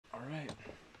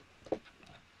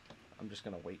just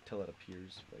going to wait till it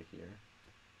appears right here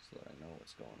so that I know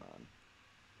what's going on.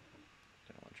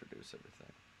 Then I'll introduce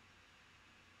everything.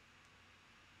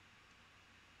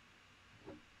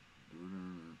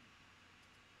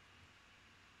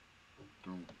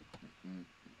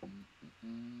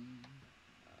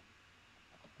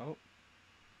 Oh.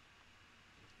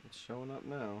 It's showing up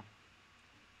now.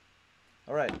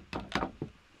 Alright.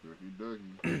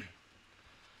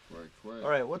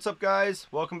 Alright, what's up guys?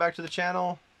 Welcome back to the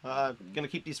channel. Gonna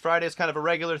keep these Fridays kind of a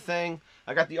regular thing.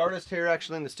 I got the artist here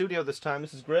actually in the studio this time.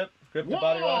 This is Grip. Grip the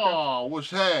Bodyrocka. Oh,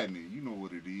 what's happening? You know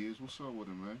what it is. What's up with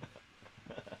it, man?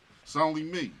 It's only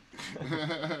me.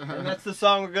 And that's the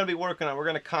song we're gonna be working on. We're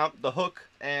gonna comp the hook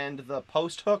and the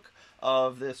post hook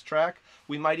of this track.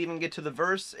 We might even get to the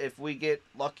verse if we get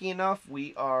lucky enough.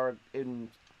 We are in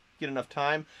get enough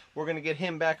time. We're gonna get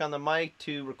him back on the mic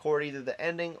to record either the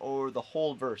ending or the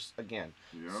whole verse again.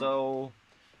 Yep. So,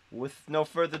 with no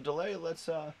further delay, let's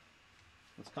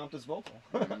comp this vocal.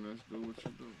 Man, let's do what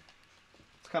you do.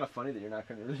 It's kind of funny that you're not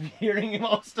gonna really be hearing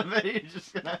most of it. You're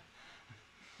just gonna.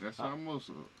 That's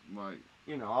almost like.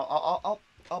 You know,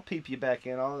 I'll peep you back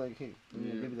in. I'll like give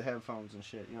you the headphones and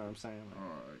shit. You know what I'm saying? Like, all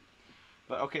right.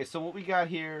 But okay, so what we got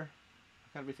here,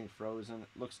 I got everything frozen. It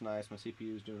looks nice. My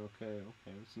CPU's doing okay.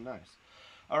 Okay, it's nice.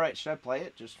 All right, should I play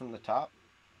it just from the top?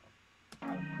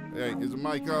 Hey, is the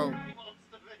mic on?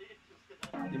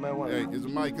 You might want. Hey, is the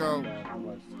mic on?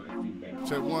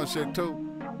 Check one, check two.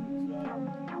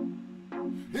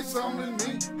 It's only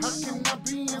me. How can I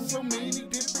be in so many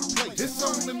different places? It's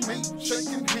only me.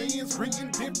 Shaking hands, reading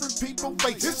different people's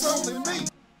faces. It's only me.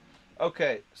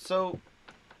 Okay, so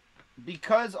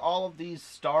because all of these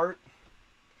start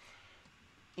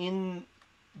in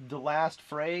the last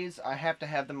phrase, I have to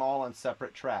have them all on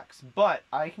separate tracks. But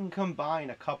I can combine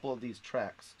a couple of these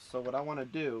tracks. So what I want to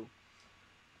do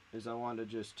is I want to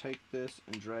just take this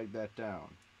and drag that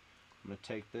down. I'm going to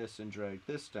take this and drag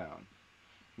this down.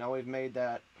 Now we've made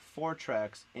that 4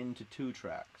 tracks into 2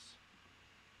 tracks.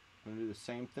 I'm going to do the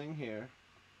same thing here.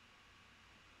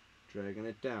 Dragging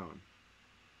it down.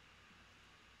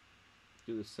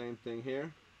 Do the same thing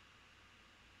here.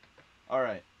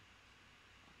 Alright.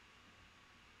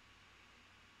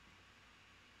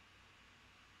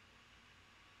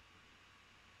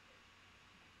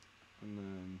 And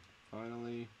then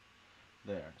finally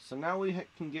there. So now we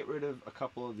can get rid of a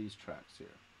couple of these tracks here.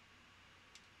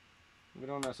 We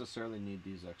don't necessarily need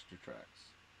these extra tracks.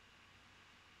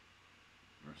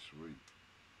 That's sweet.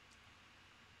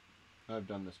 I've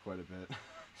done this quite a bit.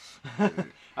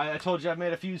 I told you I've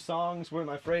made a few songs where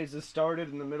my phrases started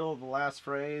in the middle of the last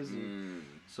phrase. And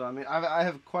so, I mean, I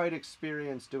have quite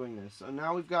experience doing this. So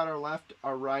now we've got our left,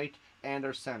 our right, and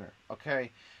our center.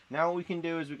 Okay, now what we can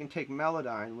do is we can take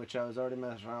Melodyne, which I was already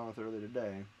messing around with earlier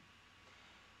today.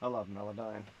 I love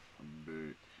Melodyne.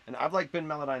 And I've been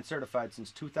Melodyne certified since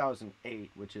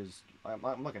 2008, which is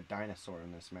I'm like a dinosaur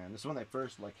in this, man. This is when they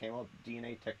first came out with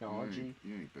DNA technology.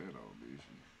 You ain't that old, is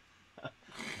you?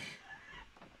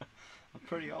 I'm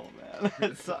pretty old, man.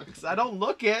 It sucks. I don't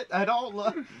look it. I don't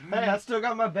look. Hey, I still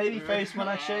got my baby face when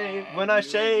I shave. When I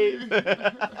shave.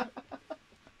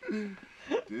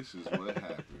 This is what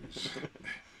happens.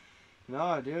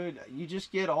 No, dude, you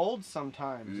just get old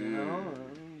sometimes, you know?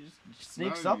 It just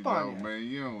sneaks up on you. Man,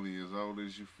 you're only as old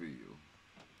as you feel.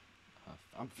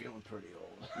 I'm feeling pretty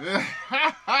old.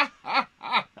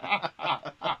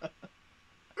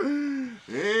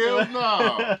 Hell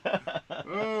no.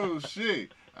 Oh,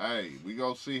 shit. Hey, we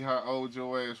gonna see how old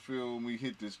your ass feel when we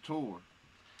hit this tour.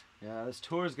 Yeah, this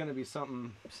tour is gonna be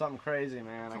something crazy,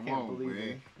 man. I can't believe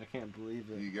it. I can't believe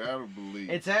it. You gotta believe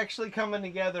it. It's actually coming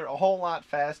together a whole lot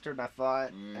faster than I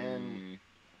thought, and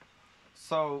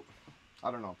so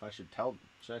I don't know if I should tell.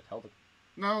 Should I tell the?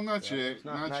 No, not yet.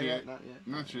 Not yet.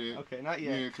 Not yet. Okay, not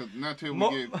yet. Yeah, cause not till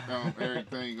we get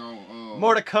everything on.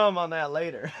 More to come on that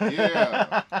later.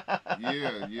 Yeah.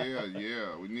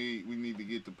 We need to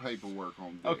get the paperwork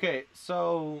on that. Okay,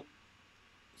 so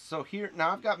here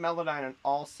now I've got Melodyne on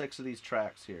all 6 of these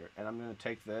tracks here, and I'm gonna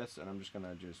take this and I'm just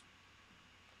gonna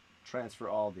transfer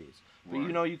all these. But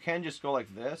you know, you can just go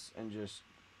like this and just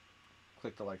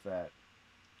click to like that.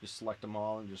 Just select them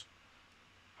all and just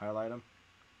highlight them.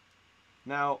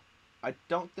 Now, I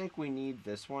don't think we need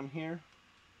this one here.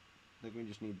 I think we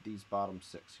just need these bottom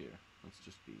 6 here. Let's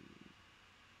just be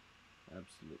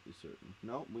absolutely certain.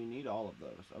 No, we need all of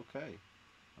those. Okay.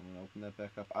 I'm going to open that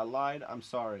back up. I lied. I'm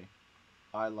sorry.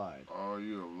 I lied. Oh,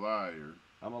 you're a liar.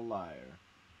 I'm a liar.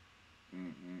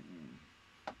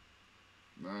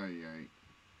 No, you ain't.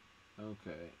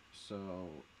 Okay, so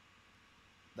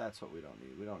that's what we don't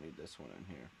need. We don't need this one in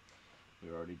here.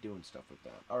 We're already doing stuff with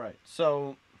that. Alright,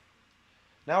 so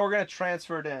Now we're gonna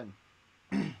transfer it in.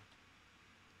 So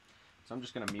I'm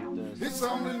just gonna mute this. It's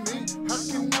only me. How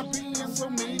can I be in so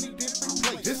many different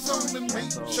places? It's only me.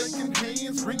 Shaking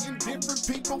hands, reading different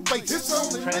people's faces. It's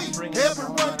only me.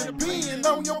 Everyone depending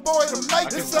on your boy to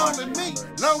make. It's only me.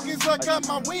 Long as I got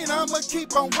my win, I'ma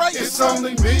keep on racing. It's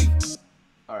only me.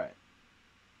 All right.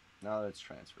 Now that it's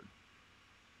transferred.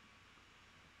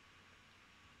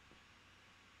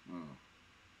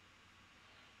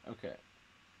 Okay.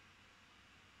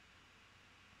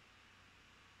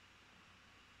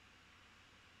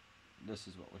 This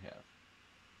is what we have.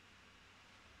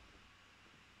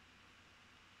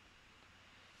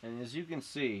 And as you can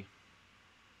see,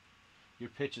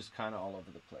 your pitch is kind of all over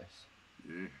the place.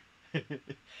 Yeah.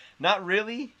 Not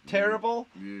really terrible.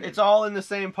 Yeah. It's all in the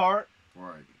same part.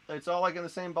 Right. It's all like in the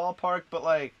same ballpark, but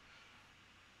like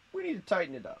we need to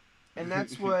tighten it up. And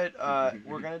that's what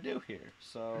we're going to do here.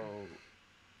 So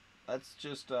let's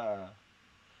just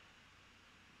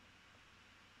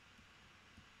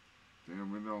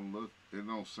Damn, it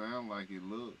don't sound like it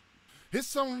look.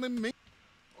 It's only me.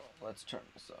 Well, let's turn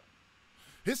this up.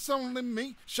 It's only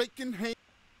me shaking hands.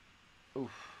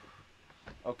 Oof.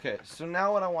 Okay, so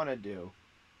now what I want to do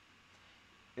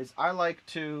is I like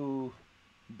to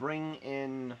bring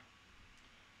in,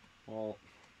 well,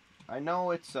 I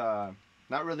know it's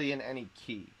not really in any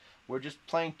key. We're just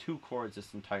playing 2 chords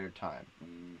this entire time.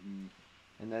 Mm-hmm.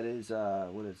 And that is,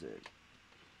 what is it?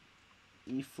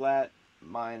 E flat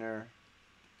minor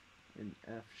and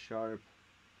F sharp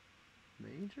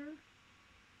major?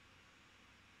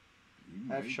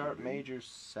 F sharp major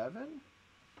 7?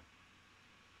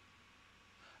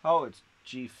 Oh, it's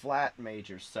G flat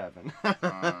major 7.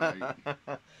 Right.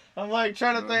 I'm like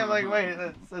trying to think. I'm like, wait,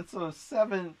 that's a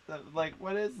 7. Like,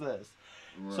 what is this?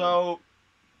 Right. So,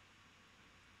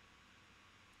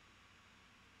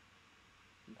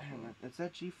 is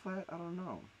that G flat? I don't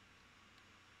know.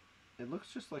 It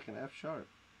looks just like an F sharp.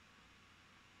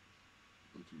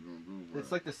 What you gonna do? Right?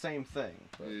 It's like the same thing.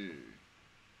 But... Yeah.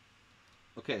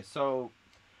 Okay, so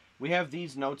we have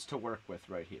these notes to work with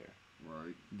right here.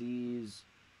 Right. These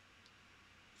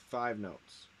 5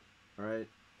 notes, right?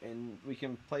 And we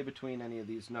can play between any of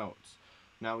these notes.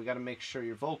 Now we got to make sure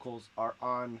your vocals are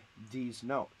on these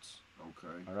notes.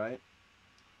 Okay. All right?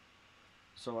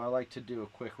 So I like to do a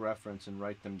quick reference and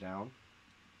write them down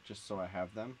just so I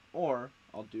have them. Or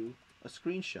I'll do a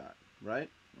screenshot, right?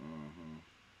 Uh-huh.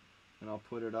 And I'll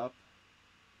put it up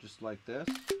just like this.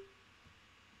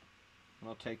 And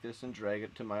I'll take this and drag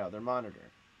it to my other monitor.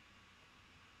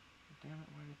 Damn it,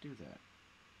 why did it do that?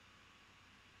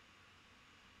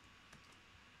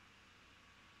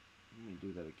 Let me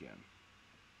do that again.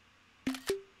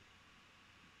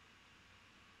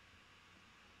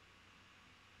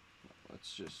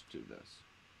 Let's just do this.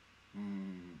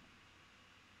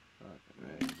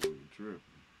 Okay.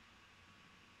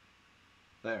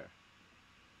 There.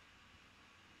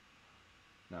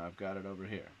 Now I've got it over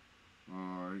here.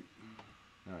 Alright.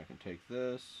 Now I can take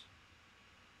this.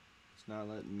 It's not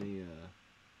letting me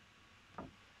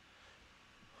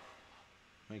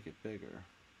make it bigger.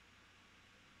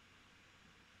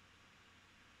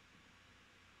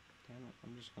 Damn it,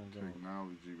 I'm just gonna go.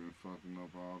 Technology been fucking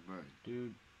up all day.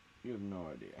 Dude, you have no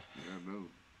idea. Yeah, I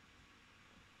do.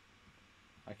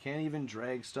 I can't even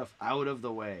drag stuff out of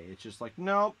the way. It's just like,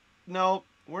 nope, nope,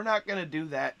 we're not gonna do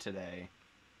that today.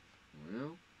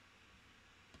 Well,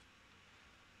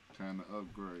 time to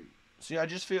upgrade. See, I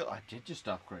just feel I did just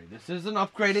upgrade. This is an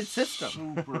upgraded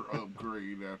system. Super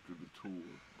upgrade after the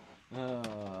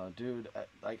tour. Dude,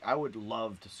 I would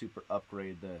love to super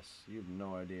upgrade this. You have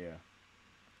no idea.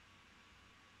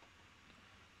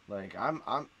 Like I'm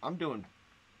doing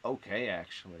okay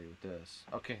actually with this.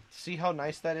 Okay, see how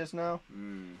nice that is now?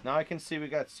 Now I can see we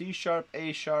got C sharp,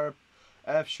 A sharp,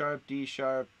 F sharp, D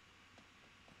sharp,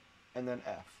 and then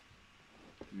F.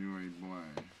 You ain't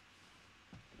blind.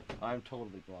 I'm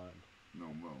totally blind.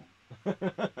 No more.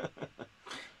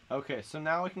 Okay, so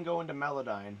now we can go into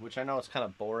Melodyne, which I know it's kind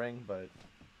of boring, but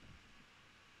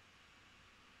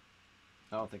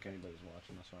I don't think anybody's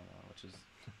watching this right now, which is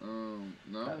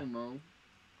no, no.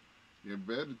 You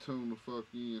better tune the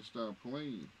fuck in and stop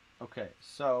playing. Okay,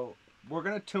 so we're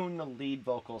gonna tune the lead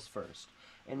vocals first,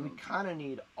 and we kind of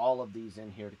need all of these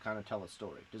in here to kind of tell a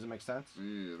story. Does it make sense?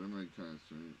 Yeah, that makes kind of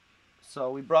sense.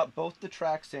 So we brought both the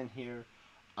tracks in here.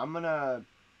 I want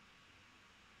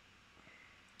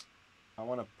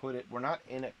to put it. We're not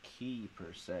in a key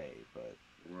per se, but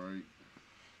right.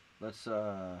 Let's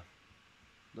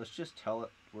just tell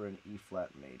it we're in E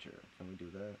flat major. Can we do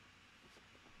that?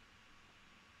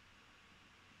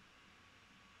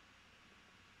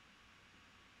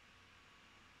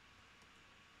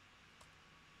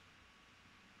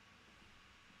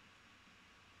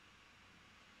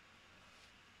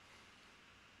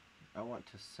 I want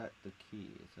to set the key.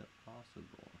 Is that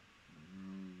possible?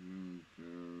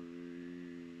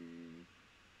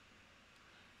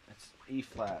 It's E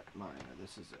flat minor.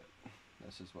 This is it.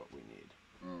 This is what we need.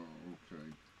 Oh, okay.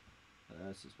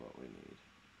 This is what we need.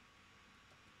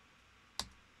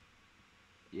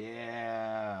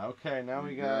 Yeah. Okay. Now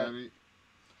we got. it.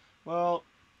 Well,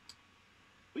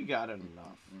 we got it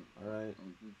enough. All right.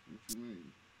 What you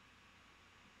mean?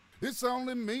 It's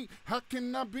only me. How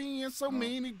can I be in so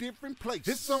many different places?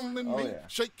 It's only me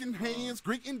shaking hands,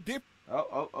 greeting different.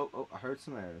 Oh! I heard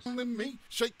some errors. Only me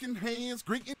shaking hands,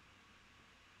 greeting.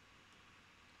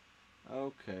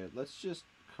 Okay, let's just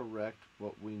correct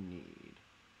what we need.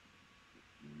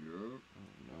 Yeah. Oh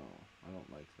no, I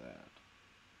don't like that.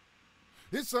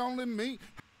 It's only me.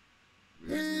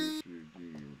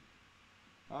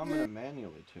 I'm gonna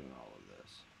manually tune all of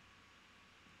this.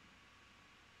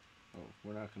 Oh,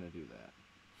 we're not gonna do that.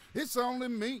 It's only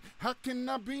me. How can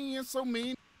I be in so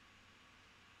many?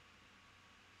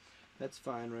 That's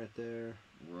fine right there.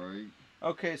 Right.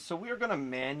 Okay, so we're gonna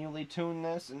manually tune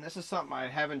this, and this is something I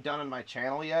haven't done on my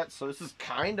channel yet, so this is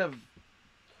kind of,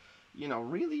 you know,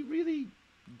 really, really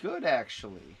good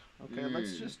actually. Okay,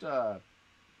 let's just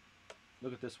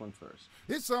look at this one first.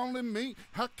 It's only me.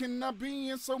 How can I be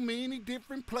in so many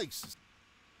different places?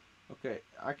 Okay,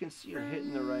 I can see you're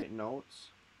hitting the right notes.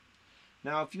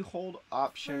 Now, if you hold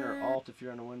Option or Alt if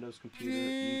you're on a Windows computer,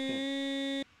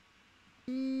 you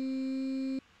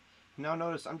can. Now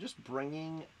notice I'm just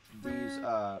bringing these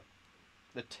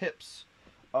the tips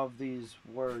of these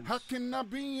words. How can I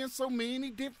be in so many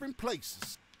different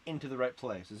places? Into the right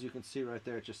place. As you can see right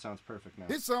there, it just sounds perfect now.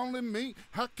 It's only me.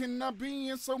 How can I be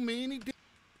in so many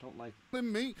Don't like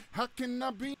me. How can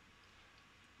I be?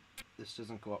 This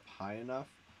doesn't go up high enough.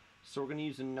 So we're going to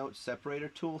use a note separator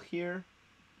tool here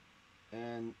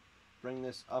and bring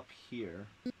this up here.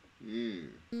 Yeah.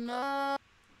 Nah.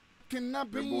 Can I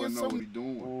be That boy in know so what he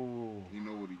doing. Ooh, He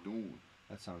know what he doing.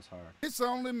 that sounds hard. It's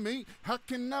only me. How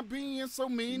can I be in so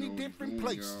many what different you're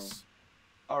doing, places?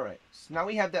 All right. So now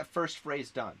we have that first phrase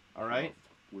done. All right.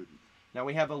 With me. Now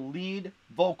we have a lead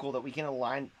vocal that we can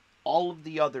align all of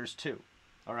the others to.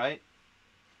 All right.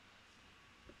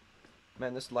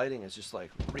 Man, this lighting is just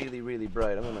like really, really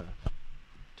bright. I'm gonna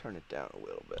turn it down a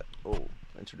little bit. Oh,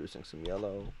 introducing some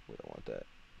yellow. We don't want that.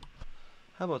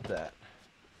 How about that?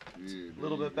 Yeah, A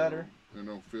little there bit you better. go. They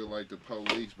don't feel like the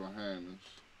police behind us.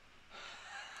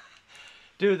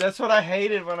 Dude, that's what I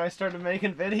hated when I started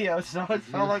making videos. So it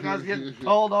felt like I was getting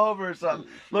pulled over or something.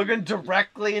 Looking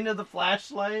directly into the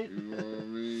flashlight. You know what I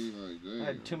mean? Like, damn. I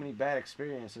had too many bad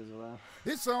experiences with that.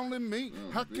 It's only me.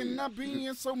 Oh, How can I be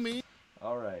in so many?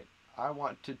 Alright, I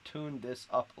want to tune this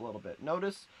up a little bit.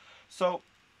 Notice, so,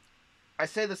 I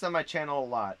say this on my channel a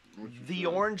lot. The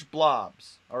orange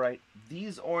blobs, alright,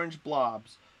 these orange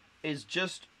blobs is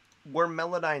just where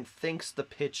Melodyne thinks the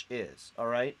pitch is,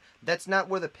 alright? That's not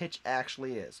where the pitch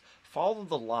actually is. Follow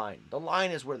the line. The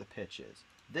line is where the pitch is.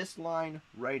 This line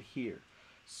right here.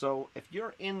 So, if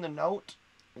you're in the note,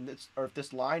 or if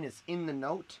this line is in the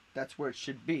note, that's where it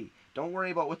should be. Don't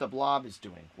worry about what the blob is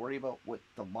doing. Worry about what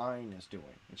the line is doing.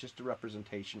 It's just a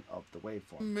representation of the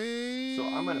waveform. So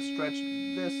I'm going to stretch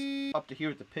this up to here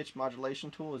with the pitch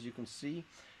modulation tool. As you can see,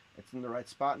 it's in the right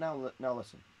spot now. Now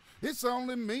listen. It's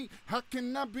only me. How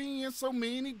can I be in so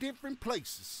many different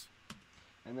places?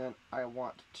 And then I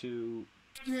want to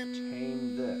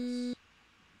tame this.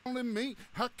 Only me.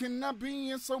 How can I be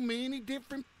in so many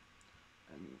different?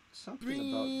 And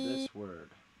something about this word.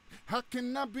 How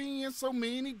can I be in so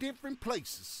many different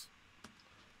places?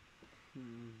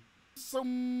 So,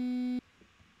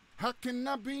 how can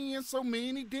I be in so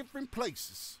many different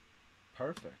places?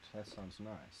 Perfect. That sounds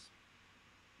nice.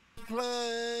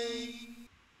 Play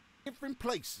different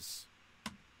places.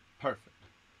 Perfect.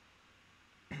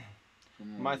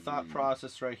 My thought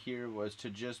process right here was to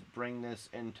just bring this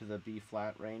into the B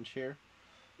flat range here.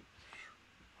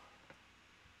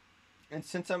 And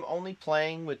since I'm only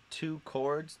playing with 2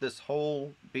 chords this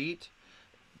whole beat,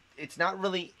 it's not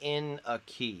really in a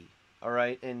key,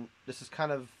 alright? And this is kind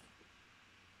of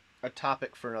a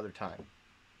topic for another time.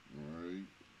 Right.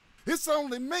 It's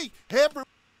only me,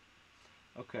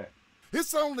 Okay.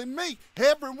 It's only me,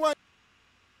 everyone.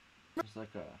 There's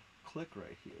like a click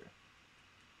right here.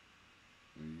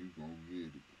 And you gonna get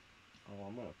it. Oh,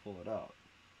 I'm going to pull it out.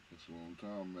 That's what I'm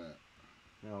talking about.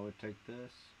 Now we take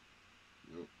this.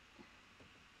 Yep.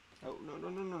 Oh,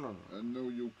 no. I know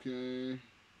you can.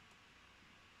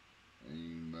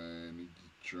 Ain't man, he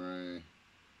just trying.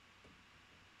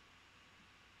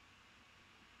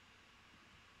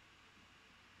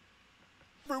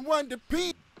 Everyone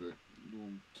depends. Cut no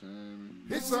time.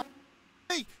 It's only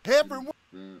me, everyone.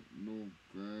 No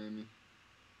granny.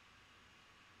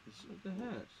 What the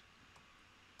heck?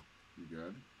 You got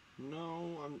it?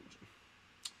 No,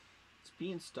 it's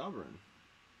being stubborn.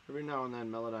 Every now and then,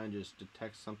 Melodyne just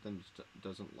detects something,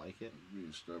 doesn't like it.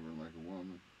 Being stubborn like a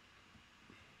woman.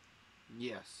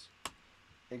 Yes.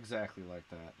 Exactly like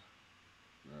that.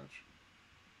 Gotcha.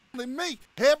 Only me,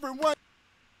 everyone.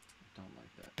 Don't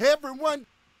like that. Everyone.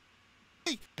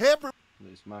 Every. At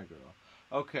least my girl.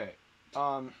 Okay.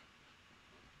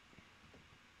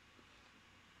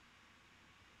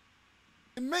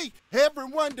 Me,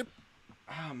 everyone.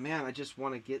 Oh man, I just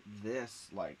want to get this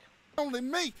like. Only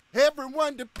me,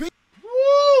 everyone.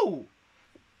 Woo!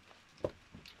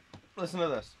 Listen to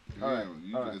this. Damn, All right.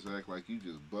 You just act like you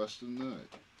just bust a nut.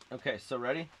 Okay, so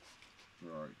ready?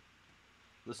 All right.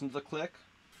 Listen to the click.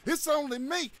 It's only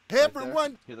me, Right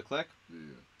everyone. there. Hear the click? Yeah.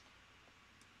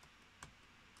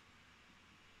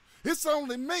 It's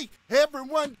only me,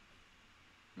 everyone.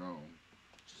 No.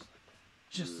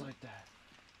 Just Yeah. like that.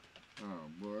 Oh,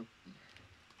 boy.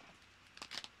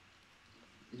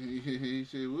 He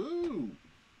said, woo.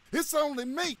 It's only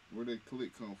me. Where'd that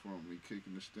click come from? Me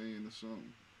kicking the stand or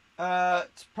something?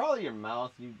 It's probably your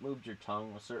mouth. You moved your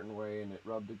tongue a certain way, and it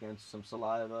rubbed against some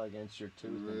saliva against your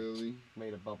tooth. Really? And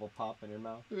made a bubble pop in your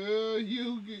mouth.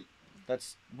 You get...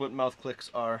 That's what mouth clicks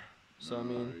are. So, I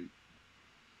mean, Right.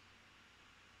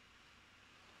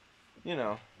 you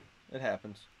know, it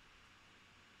happens.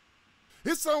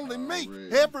 It's only me,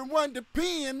 Already. everyone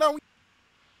depend on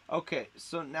Okay,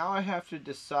 so now I have to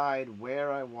decide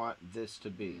where I want this to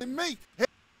be. me.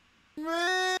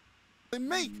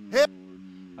 Me.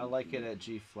 I like it at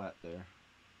G flat there.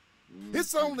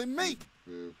 It's only me.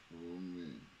 And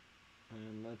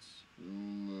let's...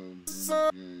 So-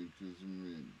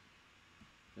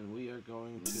 And we are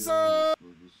going to... So-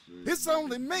 It's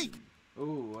only me.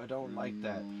 Ooh, I don't like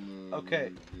that.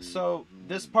 Okay, so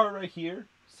this part right here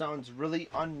sounds really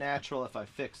unnatural if I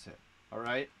fix it.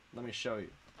 Alright? Let me show you.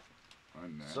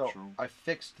 Unnatural. So, I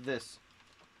fixed this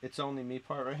 "It's Only Me"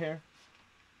 part right here.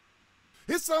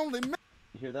 It's only me.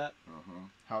 You hear that? Uh-huh.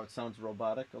 How it sounds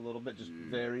robotic a little bit, just Yeah.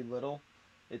 very little.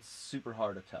 It's super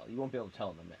hard to tell. You won't be able to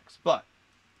tell in the mix. But,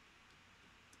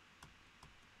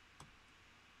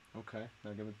 okay,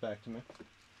 now give it back to me.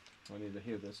 I need to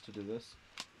hear this to do this.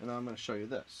 And now I'm going to show you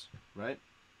this, right?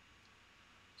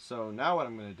 So now what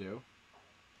I'm going to do,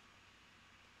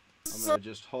 I'm going to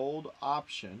just hold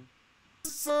Option,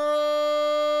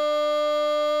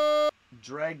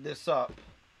 drag this up,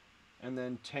 and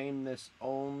then tame this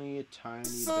only a tiny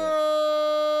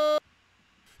bit.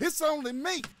 It's only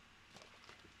me.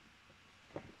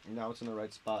 Now it's in the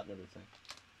right spot and everything.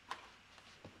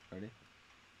 Ready?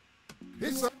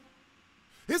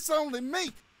 It's only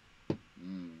me.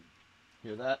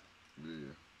 Hear that? Yeah.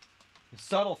 It's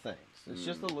subtle things. It's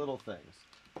just the little things.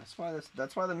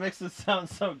 That's why the mixes sound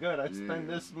so good. I spend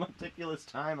this meticulous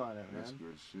time on it, man. That's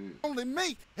good shit. Only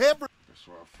me. That's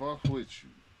why I fuck with you.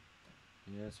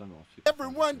 Yes, I know.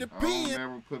 Everyone I don't depend.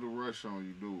 never put a rush on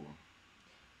you, do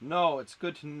No, it's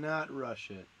good to not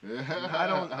rush it.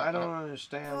 I? I don't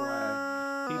understand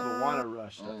why people want to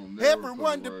rush I it. don't never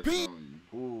Everyone put a rush depend- on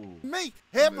you. Ooh. Me.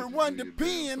 Let Everyone you do your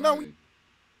depend damn on. thing.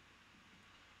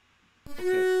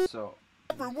 Okay, so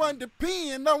Everyone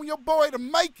depend on your boy to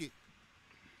make it.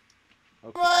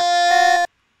 okay.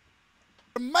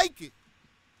 To make it.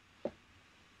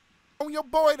 On your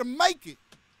boy to make it.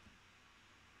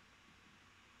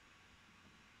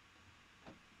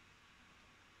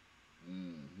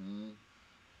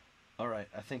 All right,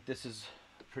 I think this is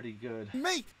pretty good.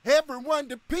 Me. Everyone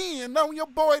depend on your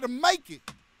boy to make it.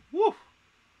 Woo!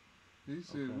 He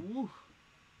said, Okay. woo.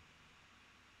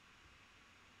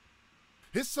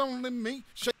 It's only me.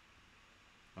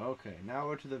 Okay, now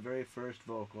we're to the very first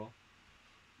vocal.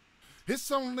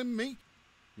 It's only me.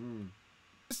 Hmm.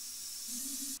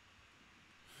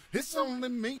 It's only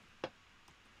me.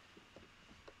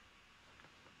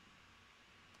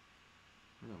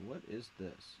 Now, what is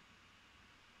this?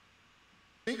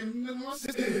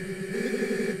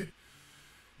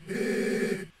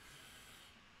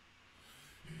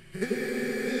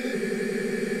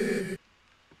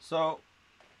 So,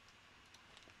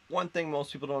 one thing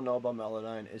most people don't know about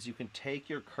Melodyne is you can take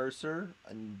your cursor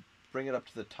and bring it up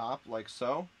to the top like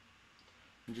so,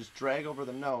 and just drag over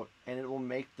the note, and it will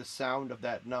make the sound of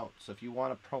that note. So if you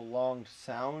want a prolonged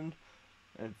sound,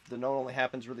 and if the note only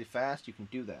happens really fast, you can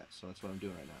do that. So that's what I'm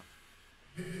doing right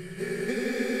now.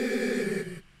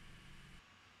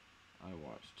 I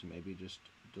want to maybe just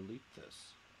delete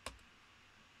this.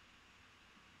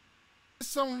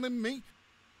 It's only me.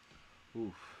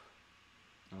 Oof.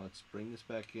 Now let's bring this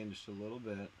back in just a little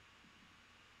bit.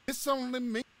 It's only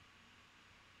me.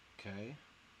 Okay.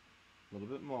 A little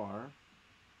bit more.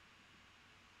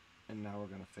 And now we're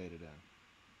going to fade it in.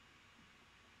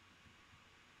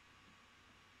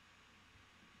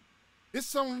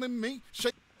 It's only me.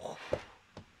 Shake.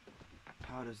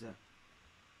 How does that?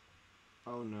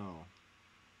 Oh no.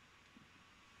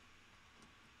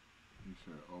 He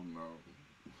said, oh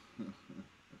no.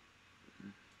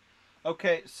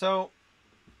 Okay, so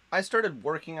I started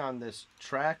working on this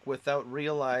track without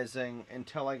realizing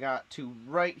until I got to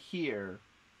right here.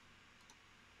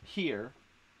 Here.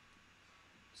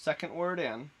 Second word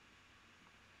in.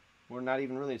 We're not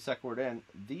even really a second word in.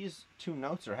 These two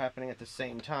notes are happening at the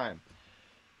same time.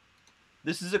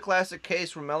 This is a classic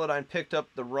case where Melodyne picked up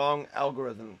the wrong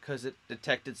algorithm because it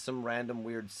detected some random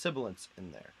weird sibilance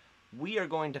in there. We are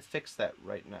going to fix that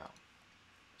right now.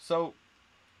 So,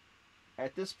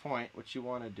 at this point, what you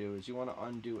want to do is you want to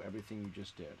undo everything you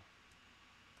just did.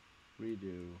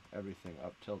 Redo everything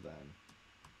up till then.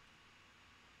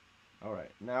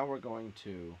 Alright, now we're going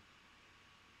to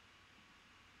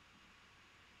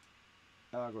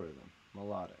algorithm,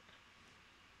 melodic,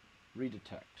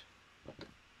 redetect.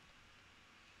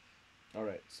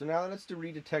 Alright, so now that it's to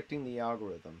redetecting the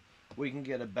algorithm, we can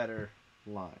get a better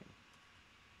line.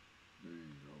 There you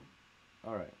go.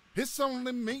 Alright. It's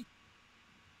only me.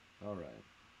 Alright.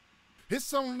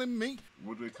 It's only me.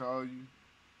 What do they call you?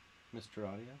 Mr.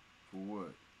 Audio? For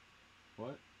what?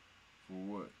 What? For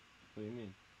what? What do you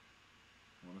mean?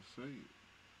 I want to say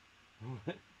it.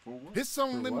 What? For what? It's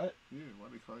only For what? Yeah, why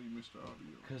they call you Mr.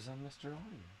 Audio? Because I'm Mr.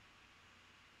 Audio.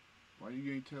 Why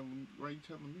you ain't telling? Why you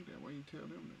telling me that? Why you tell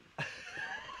them that?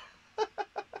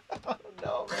 Oh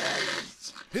no, man.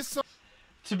 It's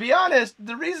To be honest,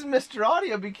 the reason Mr.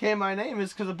 Audio became my name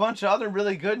is because a bunch of other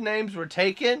really good names were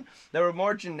taken that were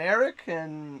more generic,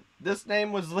 and this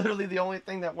name was literally the only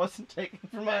thing that wasn't taken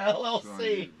for my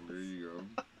LLC. There you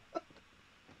go.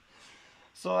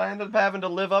 So I ended up having to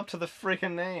live up to the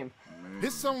freaking name. Man.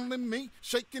 It's only me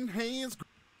shaking hands.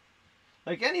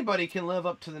 Like, anybody can live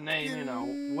up to the name, you know,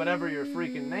 whatever your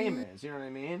freaking name is, you know what I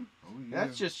mean? Oh, yeah.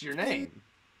 That's just your name.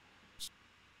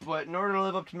 But in order to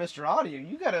live up to Mr. Audio,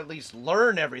 you gotta at least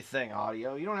learn everything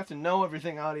audio. You don't have to know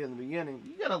everything audio in the beginning.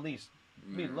 You gotta at least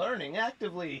be learning,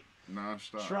 actively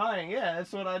Non-stop. trying. Yeah,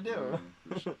 that's what I do. Yeah,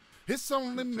 for sure. It's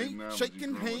only me Technology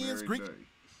shaking growing hands, every greeting day.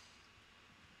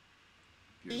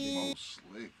 Getting more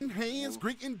slick. hands, more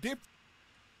greeting different.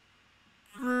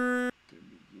 than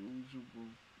the usual.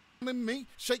 Only me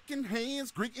shaking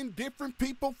hands, greeting different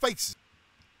people faces.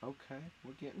 Okay,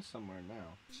 we're getting somewhere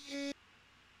now.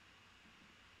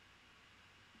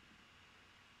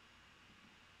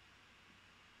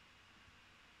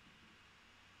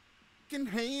 Shaking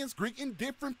hands, greeting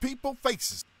different people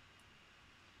faces.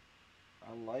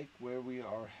 I like where we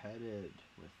are headed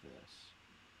with this.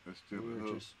 That's still We're the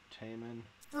hook. just taming.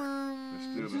 That's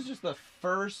still This the is just the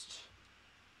first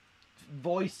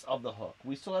voice of the hook.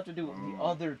 We still have to do the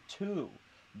other two.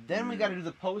 Then we got to do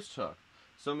the post hook.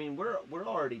 So I mean, we're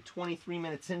already 23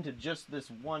 minutes into just this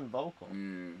one vocal. Yeah.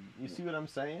 You see what I'm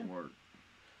saying? Work.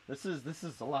 This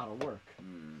is a lot of work.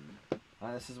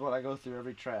 This is what I go through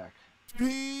every track.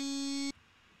 Greeting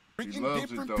loves it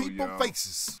different though, people y'all.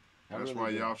 faces. I That's really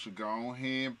why do. y'all should go on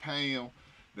ahead and pay him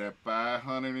that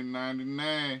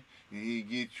 $599, and he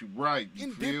get you right. You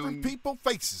In feel different me? people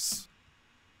faces.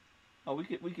 Oh, we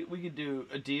could do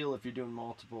a deal if you're doing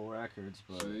multiple records,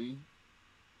 but See?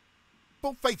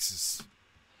 People faces.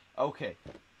 okay,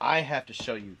 I have to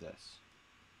show you this.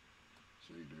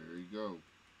 See, there you go.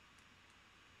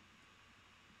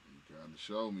 You gotta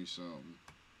show me something.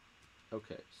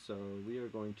 Okay, so we are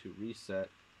going to reset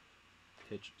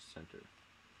pitch center.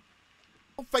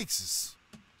 People faces.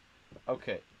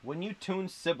 Okay, when you tune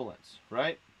sibilance,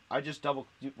 right? I just look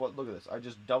at this. I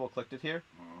just double clicked it here,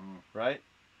 right?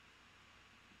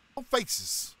 People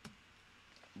faces.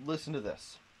 Listen to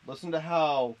this. Listen to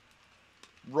how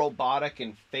robotic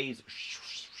and phase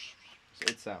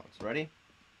it sounds. Ready?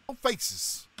 People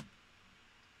faces.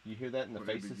 You hear that in the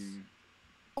Play it faces? again.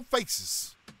 People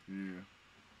faces. Yeah.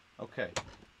 Okay.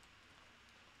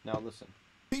 Now listen.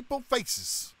 People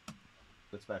faces.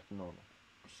 It's back to normal.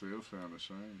 Still sound the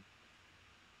same.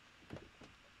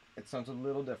 It sounds a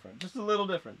little different. Just a little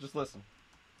different. Just listen.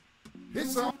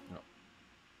 It's on No.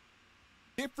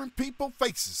 different people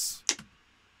faces.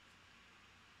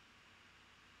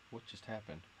 What just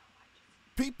happened?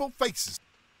 People faces.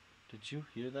 Did you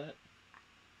hear that?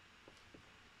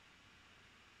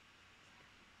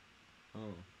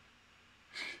 Oh.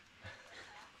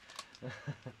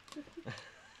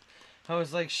 I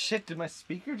was like, shit, did my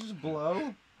speaker just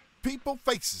blow? People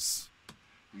faces.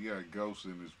 You got a ghost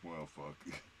in this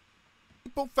motherfucker.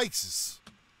 People faces.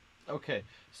 Okay,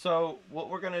 so what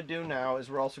we're going to do now is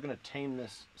we're also going to tame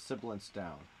this sibilance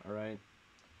down, all right?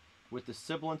 With the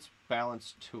sibilance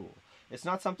balance tool. It's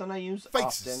not something I use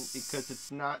often because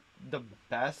it's not the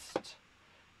best.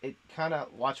 It kind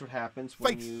of, watch what happens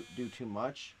when you do too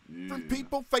much. Different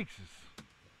people faces.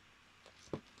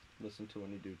 Listen to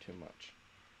when you do too much.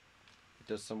 It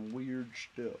does some weird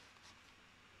stuff.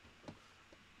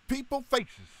 People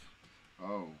faces.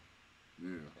 Oh,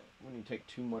 yeah. When you take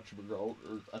too much of a go,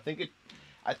 I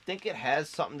think it has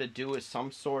something to do with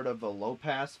some sort of a low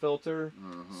pass filter.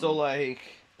 So like,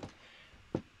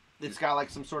 it's got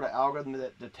like some sort of algorithm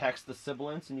that detects the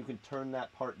sibilance, and you can turn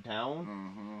that part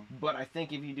down. But I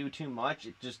think if you do too much,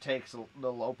 it just takes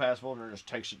the low pass filter and just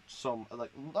takes it so like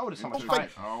notice how much high,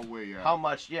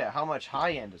 how much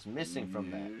high end is missing from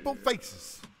that. People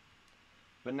faces.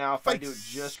 But now if I do it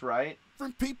just right,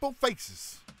 different people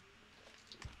faces.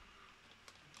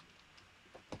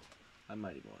 I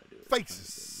might even want to do it.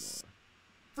 Faces.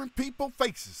 Different people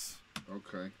faces.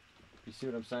 Okay. You see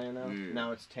what I'm saying now? Yeah.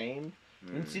 Now it's tamed.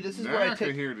 Yeah. And see, this is now where I can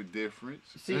take. Hear the difference.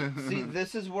 See,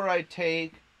 this is where I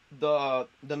take the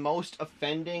most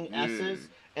offending S's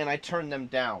and I turn them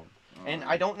down. And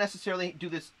I don't necessarily do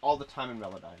this all the time in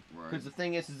Melodyne, because the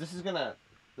thing is this is they're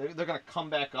gonna come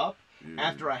back up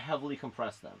after I heavily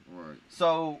compress them. Right.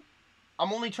 So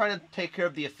I'm only trying to take care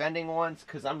of the offending ones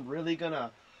because I'm really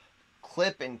gonna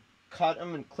clip and cut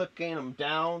them and clip gain them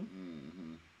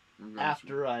down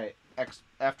after I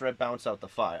bounce out the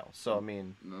file. So I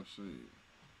mean.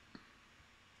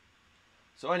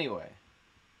 So anyway,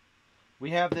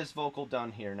 we have this vocal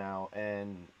done here now,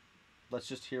 and let's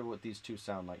just hear what these two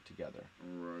sound like together.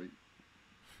 All right.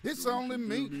 It's only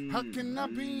me. How can I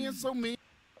be in so many?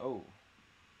 Oh.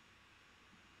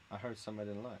 I heard something I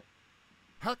didn't like.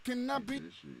 How can I be?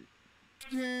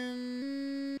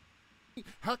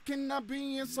 How can I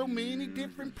be in so many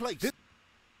different places?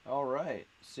 All right.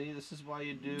 See, this is why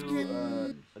you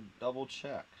do a double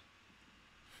check.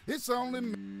 It's only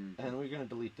me. And we're going to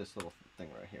delete this little thing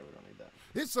right here. We don't need that.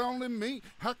 It's only me.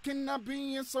 How can I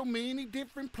be in so many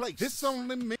different places? It's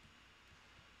only me.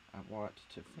 I want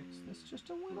to fix this just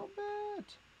a little bit.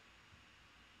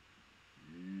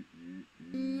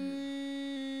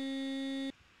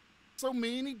 So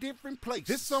many different places.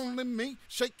 It's only me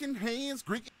shaking hands,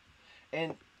 greeting.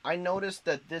 And I noticed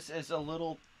that this is a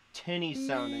little tinny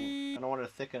sounding. I don't want to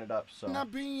thicken it up, so.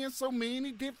 Not being in so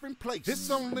many different places. It's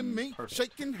only me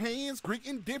shaking hands,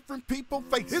 greeting different people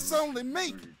faces. It's only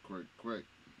me. Quick.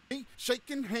 Me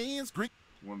shaking hands, greeting.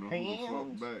 Wonder who the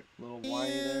fuck back. Little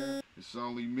whiny there. It's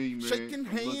only me, man. Shaking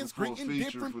hands, greeting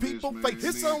different people face.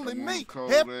 faces. It's only me.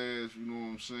 Cold ass, you know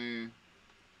what I'm saying?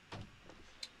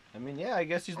 I mean, yeah, I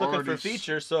guess he's looking for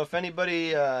features. So if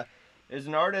anybody is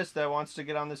an artist that wants to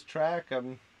get on this track,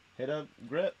 hit up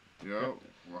Grip. Yep.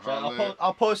 So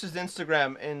I'll post his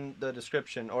Instagram in the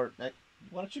description, or why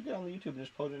don't you get on the YouTube and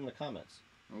just post it in the comments?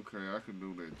 Okay, I can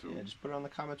do that too. Yeah, just put it on the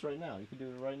comments right now. You can do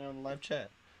it right now in the live chat.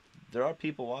 There are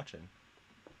people watching.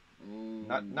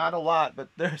 Not a lot, but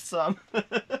there's some.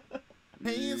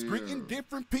 Hands greeting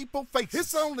different people faces.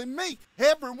 It's only me.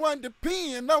 Everyone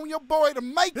depend on your boy to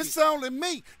make it. It's only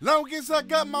me. Long as I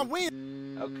got my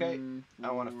win. Okay,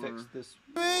 I want to fix this.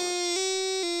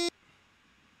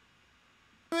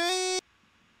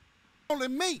 Only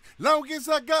me. Long as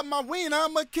I got my win,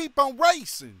 I'ma keep on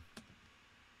racing.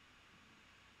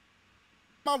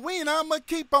 My win, I'ma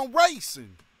keep on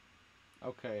racing.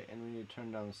 Okay, and we need to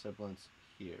turn down the sibilance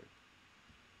here.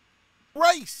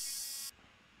 Race.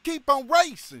 Keep on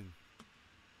racing.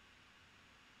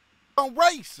 On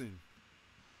racing.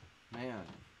 Man.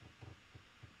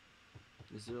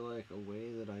 Is there like a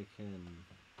way that I can...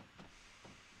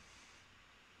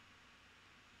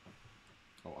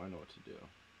 Oh, I know what to do.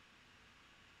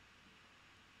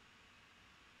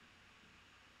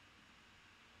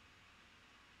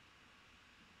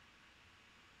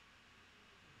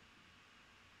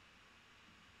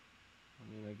 I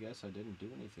mean, I guess I didn't do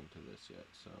anything to this yet,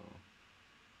 so...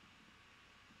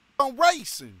 On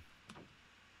racing.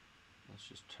 Let's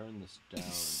just turn this down.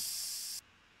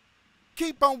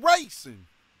 Keep on racing.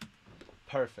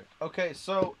 Perfect. Okay,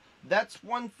 so that's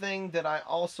one thing that I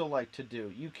also like to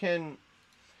do. You can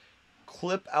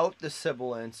clip out the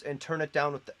sibilance and turn it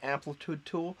down with the amplitude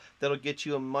tool. That'll get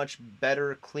you a much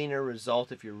better, cleaner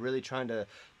result if you're really trying to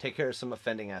take care of some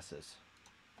offending S's.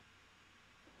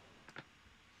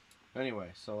 Anyway,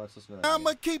 so let's listen to that.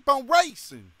 I'ma keep on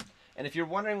racing. And if you're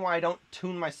wondering why I don't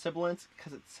tune my sibilance,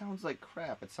 because it sounds like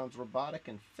crap. It sounds robotic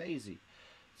and phasey.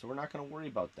 So we're not going to worry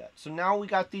about that. So now we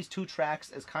got these two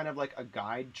tracks as kind of like a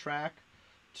guide track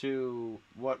to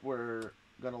what we're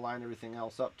going to line everything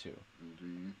else up to.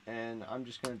 Mm-hmm. And I'm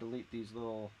just going to delete these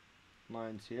little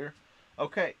lines here.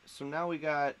 Okay, so now we're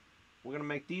going to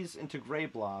make these into gray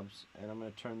blobs, and I'm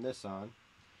going to turn this on.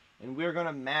 And we're going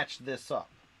to match this up.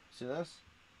 See this?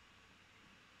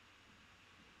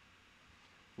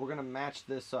 We're going to match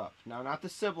this up. Now, not the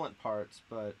sibilant parts,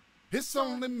 but... It's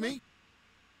only me.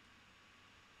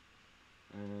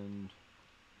 And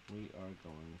we are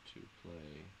going to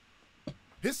play...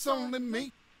 It's only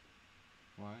me.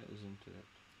 Why isn't it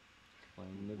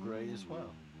playing the gray as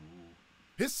well?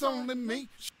 It's only me.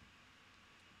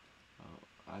 Oh,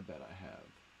 I bet I have.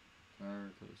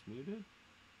 Turd, So it's muted?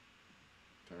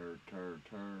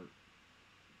 turd.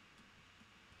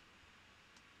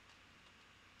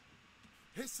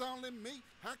 It's only me.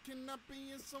 How can I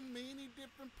be in so many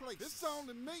different places? It's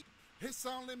only me. It's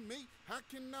only me. How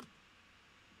can I...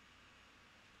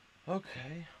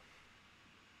 Okay.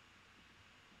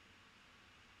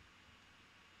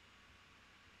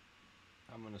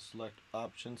 I'm going to select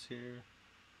options here.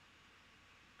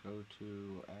 Go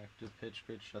to active pitch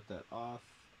grid, shut that off.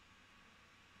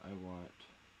 I want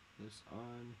this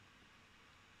on,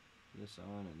 and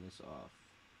this off.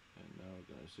 And now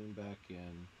we're going to zoom back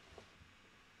in.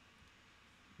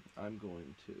 I'm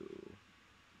going to...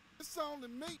 It's only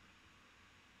me.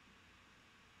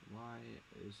 Why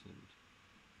isn't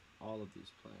all of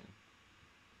these playing?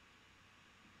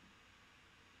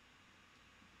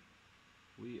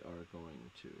 We are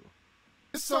going to...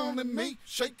 It's only me.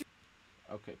 Shake it.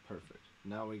 Okay, perfect.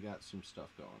 Now we got some stuff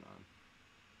going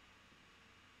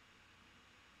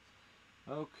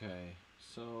on. Okay,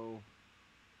 so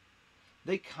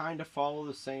they kind of follow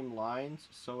the same lines.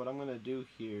 So what I'm going to do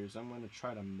here is I'm going to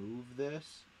try to move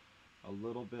this a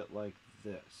little bit like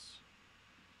this.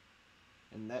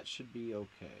 And that should be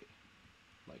okay.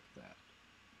 Like that.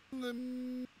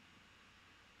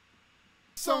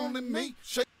 It's only me.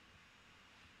 Shake.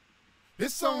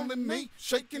 It's only me.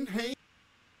 Shaking hands.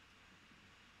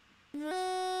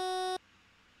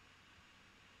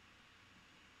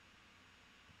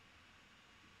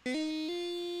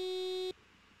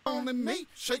 Only me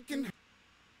shaking.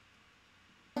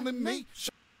 Only me.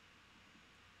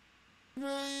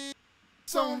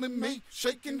 It's only me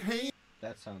shaking hands.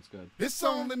 That sounds good. It's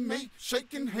only me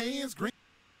shaking hands. Green.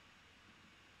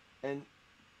 And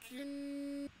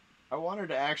I wanted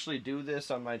to actually do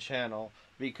this on my channel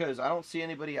because I don't see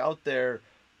anybody out there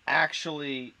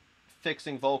actually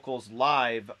fixing vocals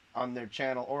live on their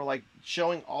channel or like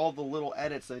showing all the little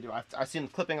edits they do. I've seen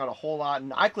them clipping out a whole lot,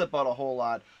 and I clip out a whole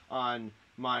lot on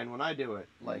mine when I do it.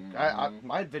 Like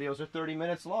my videos are 30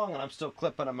 minutes long and I'm still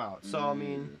clipping them out. So I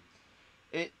mean,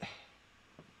 it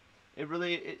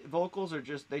really vocals are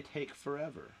just, they take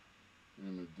forever.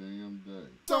 In a damn day.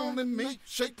 It's only me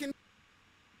shaking.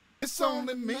 It's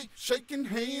only me shaking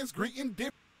hands, greeting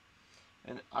different.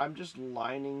 And I'm just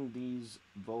lining these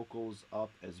vocals up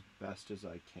as best as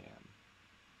I can.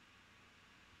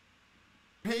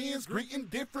 Hands greeting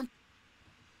different.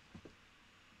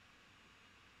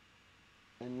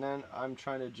 And then I'm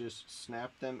trying to just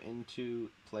snap them into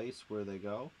place where they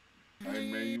go.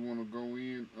 Hey man, you wanna go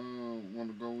in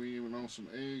on some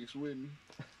eggs with me?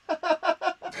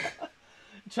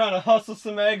 Trying to hustle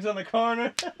some eggs on the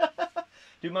corner.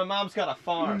 Dude, my mom's got a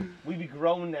farm. We be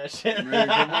growing that shit. Man,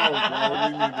 come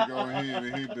on, bro. You need to go ahead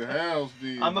and hit the house,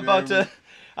 dude. I'm about to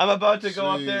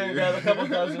go up there and grab a couple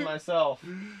dozen myself.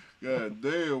 God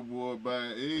damn, boy,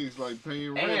 buying eggs like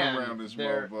paying rent around this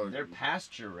motherfucker. They're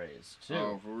pasture raised too.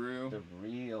 Oh, for real? The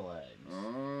real eggs.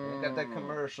 Oh. They got that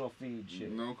commercial feed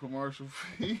shit. No commercial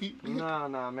feed?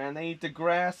 No, man. They eat the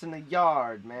grass in the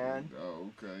yard, man. Oh,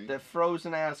 okay. That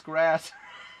frozen ass grass.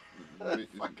 Some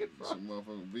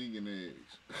motherfucking vegan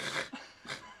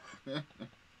eggs.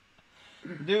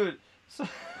 Dude, so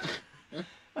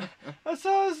I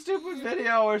saw a stupid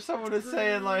video where someone was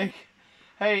saying like,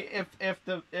 hey, if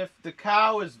the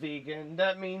cow is vegan,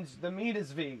 that means the meat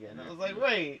is vegan. I was like,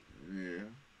 wait. Yeah.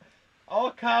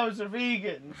 All cows are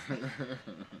vegans.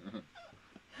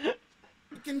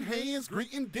 Shaking hands,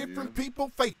 greeting different people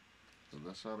face. So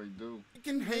that's how they do.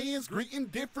 Shaking hands, greeting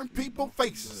different people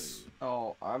faces.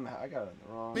 Oh, I got it in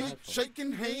the wrong. Me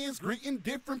shaking hands, greeting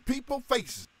different people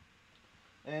faces.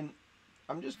 And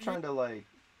I'm just trying to like.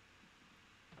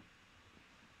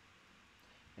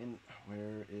 And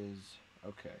where is,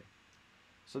 okay.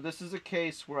 So this is a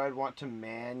case where I'd want to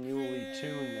manually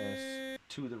tune this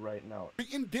to the right note.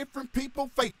 Greeting different people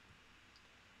faces.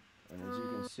 And as you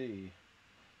can see,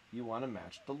 you want to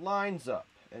match the lines up,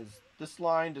 as this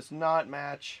line does not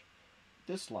match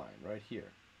this line right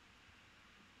here.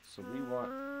 So we want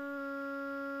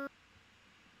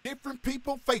different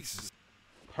people faces.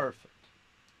 Perfect.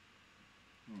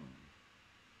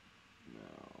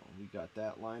 got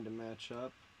that line to match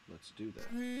up. Let's do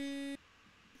that.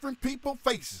 Different people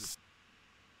faces.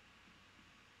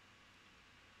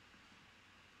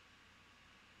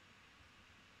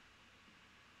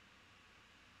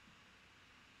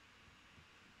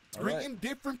 Bringing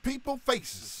different people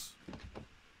faces.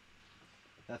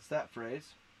 That's that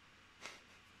phrase.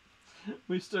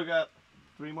 We still got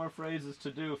 3 more phrases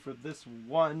to do for this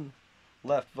one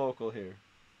left vocal here.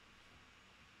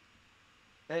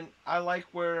 And I like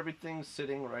where everything's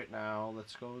sitting right now.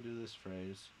 Let's go do this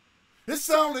phrase. It's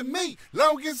only me.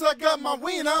 Long as I got my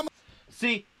win, I'm...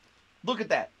 See, look at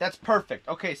that. That's perfect.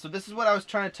 Okay, so this is what I was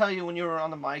trying to tell you when you were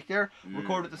on the mic there.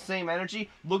 Record with the same energy.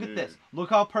 Look at this. Look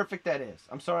how perfect that is.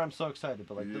 I'm sorry I'm so excited,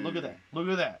 but like, look at that. Look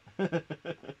at that.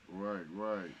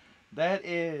 Right. That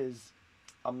is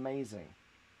amazing.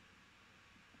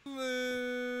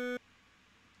 Did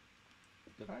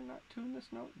I not tune this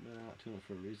note? Did I not tune it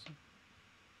for a reason?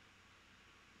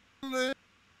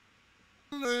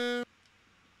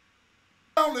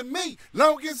 Only me.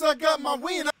 Long as I got my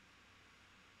win.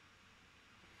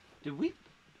 Did we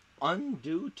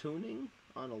undo tuning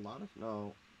on a lot of...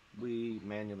 No, we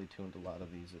manually tuned a lot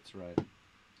of these. That's right.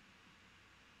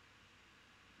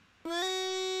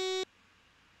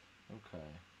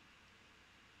 Okay.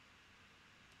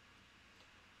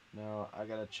 Now I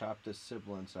gotta chop this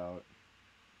sibilance out.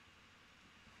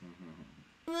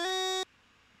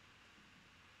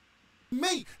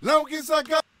 Me. Long as I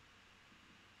got...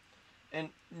 And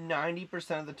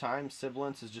 90% of the time,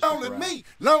 sibilance is just only me.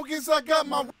 Long as I got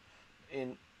my...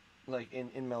 In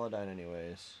Melodyne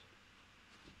anyways.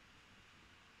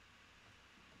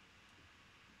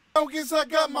 Long as I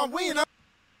got my win.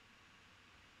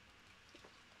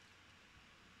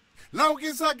 Long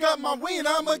as I got my win,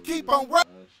 I'ma keep on right.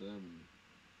 570.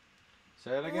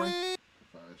 Say it again.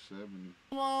 570.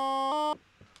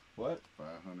 What?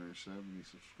 570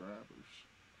 subscribers.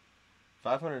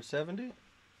 570?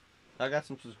 I got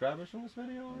some subscribers from this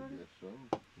video already? I guess so.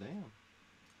 Damn.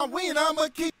 I win, I'ma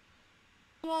keep.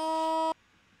 I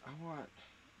want.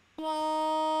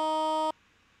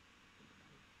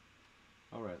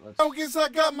 Alright, let's. Long as I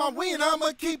got my win,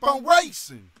 I'ma keep on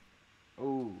racing.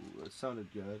 Ooh, that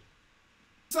sounded good.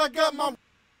 I got my.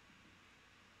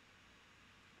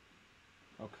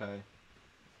 Okay.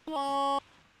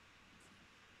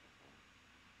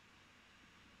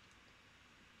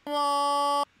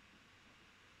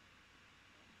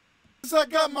 I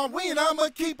got my win, I'ma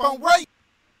keep on racing.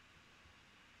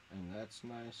 And that's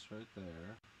nice right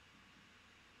there.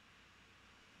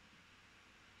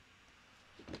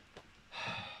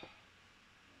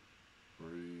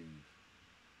 Breathe.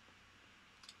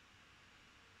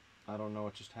 I don't know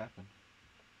what just happened.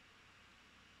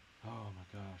 Oh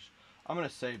my gosh. I'm gonna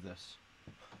save this.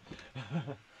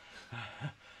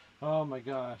 Oh my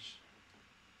gosh.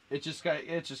 It just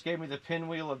gave me the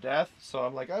pinwheel of death, so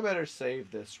I'm like, I better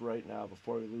save this right now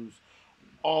before we lose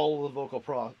all the vocal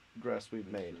progress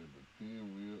we've made. The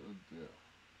pinwheel of death.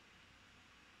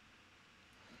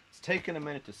 It's taken a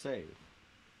minute to save.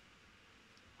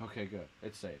 Okay, good.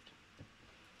 It's saved.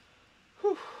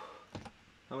 Whew.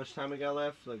 How much time we got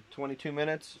left? Like 22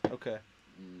 minutes? Okay.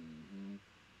 Mm-hmm.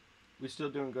 We're still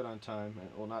doing good on time.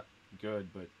 Well, not good,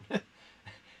 but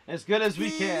as good as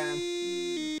we can.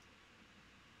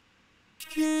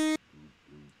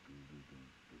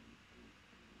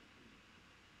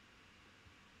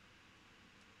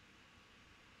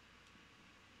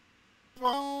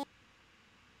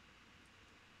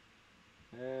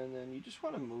 And then you just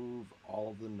want to move all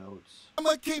of the notes. I'm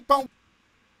gonna keep on.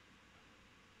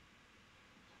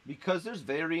 Because there's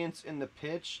variance in the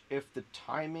pitch, if the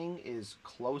timing is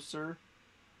closer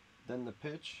than the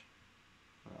pitch,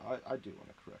 I do want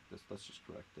to correct this. Let's just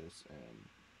correct this and.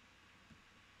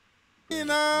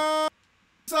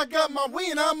 I got my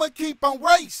win, I'ma keep on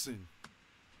racing.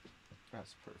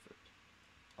 That's perfect.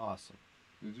 Awesome.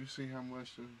 Did you see how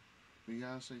much the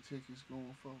Beyonce tickets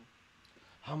going for?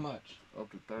 How much? Up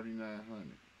to $3,900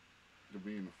 to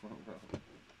be in the front row.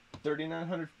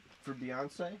 $3,900 for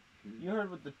Beyonce? You heard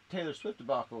what the Taylor Swift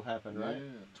debacle happened, right?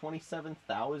 Yeah.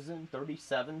 27,000,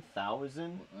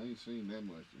 37,000. Well, I ain't seen that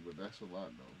much, but that's a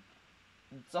lot though.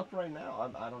 It's up right now.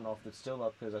 I don't know if it's still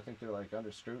up because I think they're like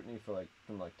under scrutiny for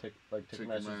from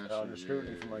Ticketmaster under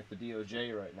scrutiny from like the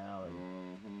DOJ right now.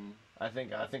 And I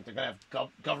think they're gonna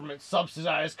have government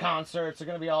subsidized concerts. They're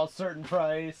gonna be all certain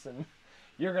price, and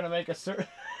you're gonna make a certain.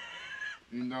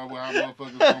 You know how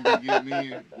motherfuckers gonna be getting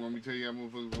in? Want me to tell you how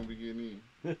motherfuckers gonna be getting in?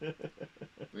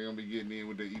 They're gonna be getting in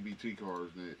with their EBT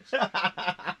cards next.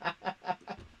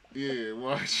 Yeah,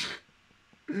 watch.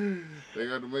 They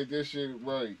got to make that shit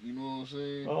right. You know what I'm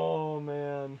saying? Oh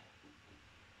man.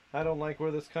 I don't like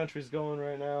where this country's going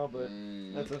right now, but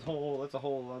that's a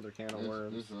whole other can of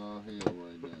worms. It's all hell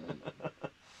right now.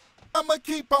 I'ma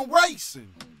keep on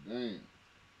racing. Damn.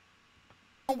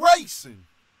 Racing.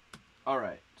 All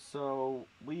right, so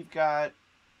we've got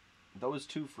those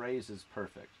two phrases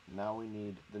perfect. Now we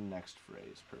need the next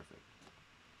phrase perfect,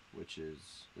 which is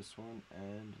this one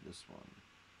and this one.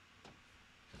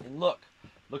 And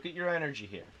look at your energy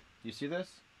here. You see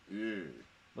this? Yeah.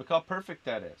 Look how perfect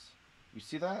that is. You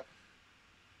see that?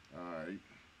 Alright.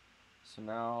 So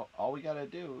now all we gotta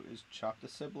do is chop the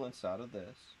sibilants out of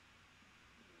this.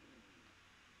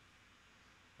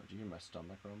 Oh, did you hear my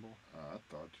stomach rumble? I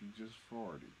thought you just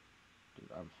farted.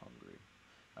 Dude, I'm hungry.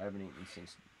 I haven't eaten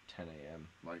since 10 a.m.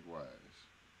 Likewise.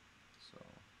 So,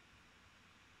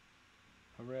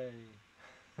 hooray.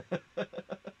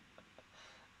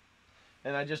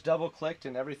 And I just double clicked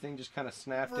and everything just kind of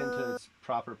snapped into its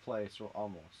proper place, well,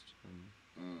 almost.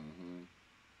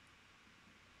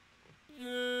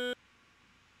 Yeah.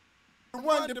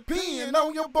 One depend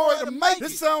on your boy to make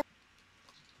this song.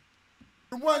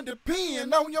 One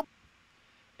depend on your.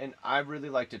 And I really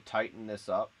like to tighten this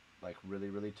up, like really,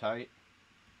 really tight.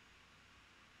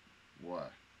 Why?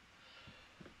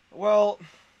 Well,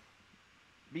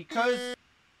 because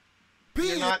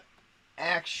you're not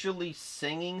actually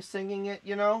singing it,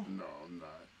 you know? No, I'm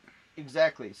not.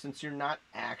 Exactly. Since you're not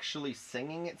actually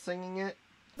singing it,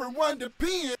 For one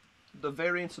depend. the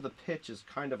variance of the pitch is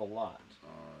kind of a lot.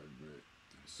 I bet.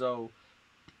 So,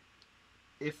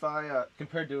 if I,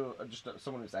 compared to just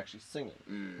someone who's actually singing.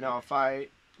 Yeah. Now, if I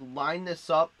line this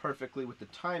up perfectly with the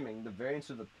timing, the variance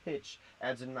of the pitch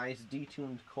adds a nice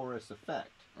detuned chorus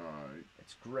effect. Alright.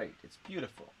 It's great. It's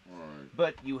beautiful. Alright.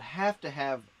 But you have to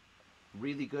have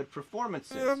really good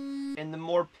performances. And the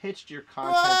more pitched your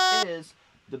content is,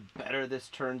 the better this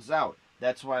turns out.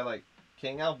 That's why, like,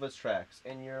 King Alpha's tracks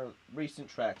and your recent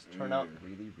tracks turn out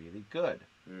really, really good.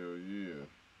 Hell yeah.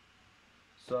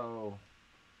 So,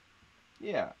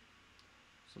 yeah.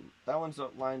 So that one's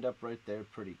lined up right there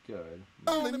pretty good.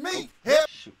 Only me. Oh,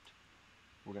 shoot.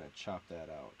 We're going to chop that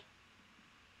out.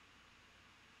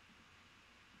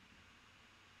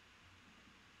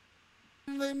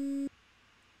 And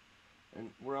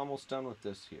we're almost done with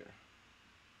this here.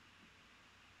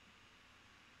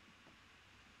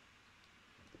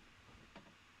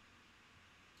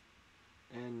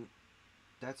 And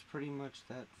that's pretty much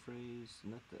that phrase.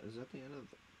 Is that the end of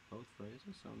both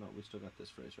phrases? Oh no, we still got this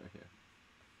phrase right here.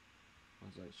 I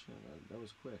was like, shit, that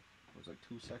was quick. It was like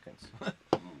 2 seconds.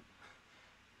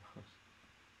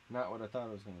 Not what I thought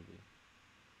it was going to be.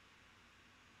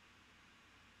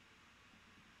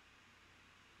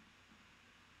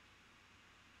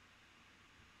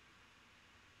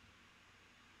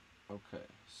 Okay,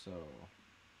 so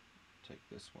take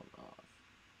this one off.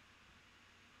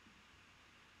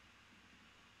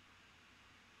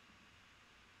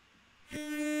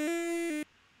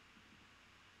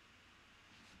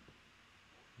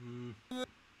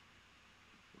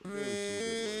 We're doing some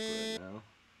good work right now.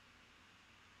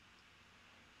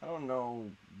 I don't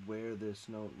know where this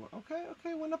note went.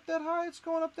 Okay, went up that high. It's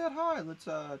going up that high. Let's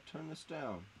turn this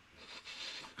down.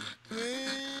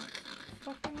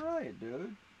 Fucking right,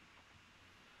 dude.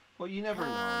 Well, you never know,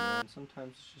 man.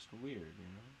 Sometimes it's just weird,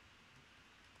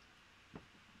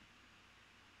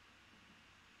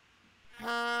 you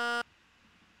know?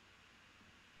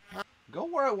 Go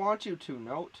where I want you to,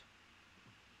 Note.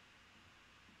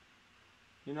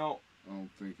 You know... I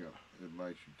don't think it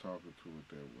likes you talking to it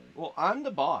that way. Well, I'm the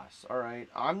boss, alright?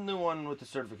 I'm the one with the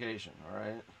certification,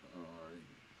 alright? Alright.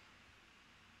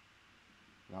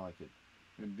 Not like it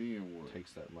And then what?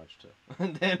 takes that much to...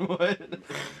 And then what?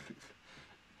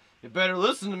 You better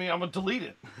listen to me, I'm gonna delete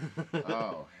it.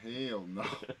 Oh, hell no.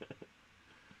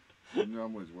 You know how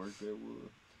much work that was?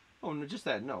 Oh, no, just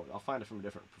that note. I'll find it from a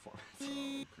different performance. Oh,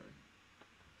 okay.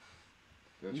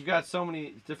 That's You've got so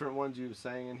many different ones you've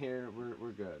sang in here. We're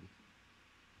good.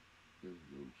 That's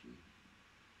Gucci.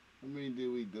 How many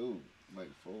did we do?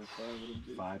 Like 4 or 5 of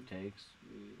them? 5 takes.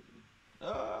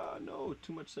 Yeah. No,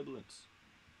 too much sibilants.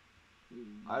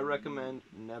 I recommend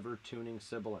never tuning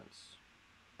sibilants.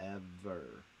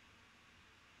 Ever.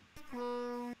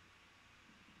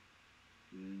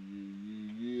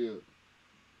 Yeah.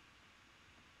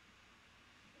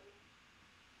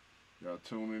 Y'all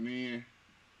tuning in?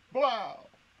 Blow!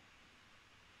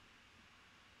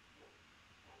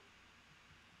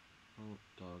 Oh,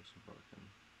 dogs are barking.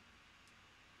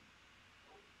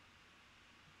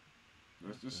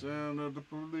 That's the sound of the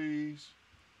police.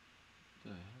 What the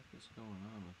heck is going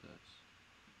on with this?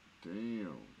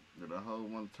 Damn. Did I hold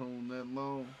my tune that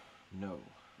long? No.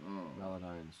 Oh.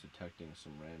 Melodyne's detecting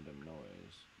some random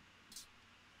noise.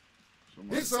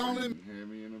 Somebody It's only had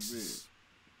me in a bit.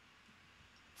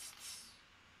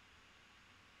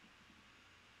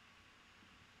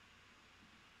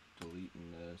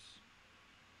 Deleting this.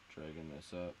 Dragging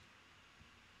this up.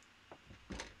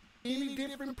 many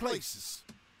different places.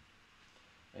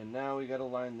 And now we gotta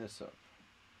line this up.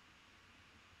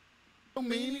 So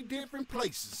many different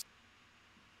places.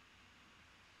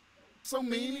 So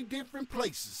many different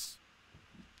places.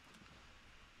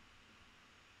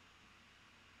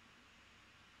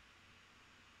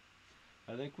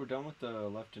 I think we're done with the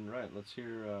left and right. Let's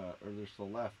hear, or there's the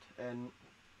left. And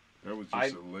That was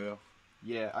just a left.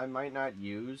 yeah, I might not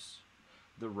use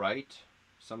the right.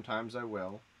 Sometimes I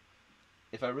will.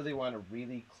 If I really want a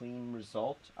really clean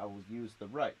result, I will use the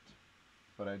right.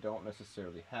 But I don't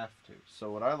necessarily have to.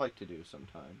 So what I like to do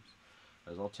sometimes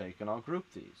is I'll take and I'll group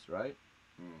these, right?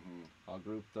 Mm-hmm. I'll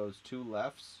group those two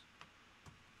lefts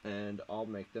and I'll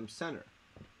make them center.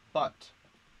 But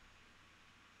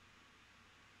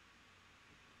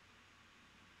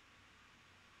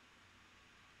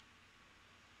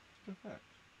perfect.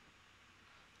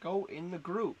 Go in the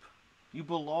group. You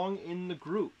belong in the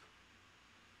group.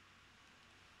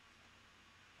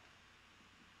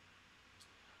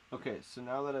 Okay, so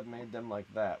now that I've made them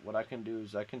like that, what I can do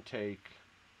is I can take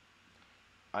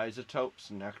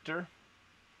Isotope's Nectar.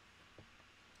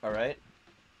 Alright?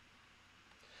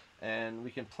 And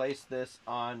we can place this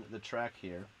on the track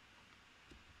here.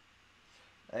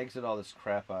 Exit all this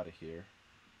crap out of here.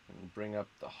 And bring up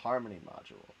the harmony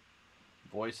module.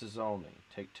 Voices only.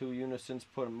 Take two unisons,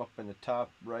 put them up in the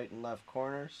top right and left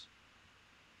corners.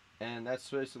 And that's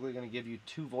basically going to give you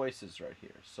two voices right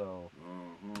here. So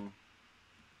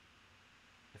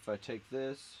if I take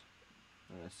this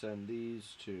and I send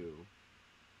these to...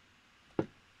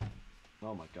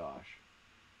 Oh my gosh.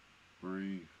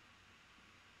 Breathe.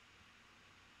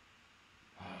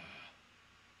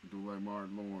 Do like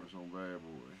Martin Lawrence on Bad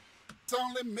Boy. It's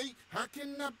only me. How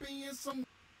can I be in some?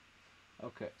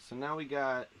 Okay, so now we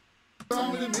got... It's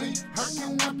only me. How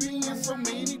can I be in so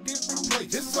many different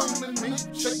places? It's only me.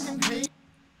 Shaking hands.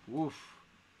 Woof.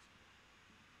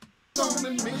 It's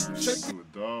only me. Shaking.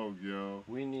 To a dog, y'all.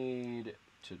 We need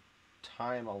to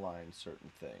time align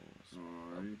certain things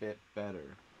a bit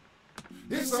better.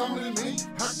 It's only me.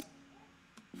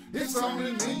 It's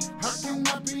only me. How can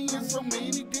I be in so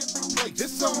many different places?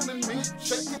 It's only me.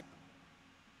 Shaking.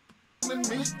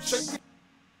 Only me. Shaking.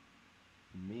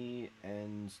 Me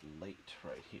ends late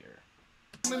right here.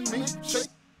 Only me. Shaking.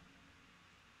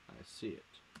 I see it.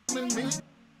 Only me.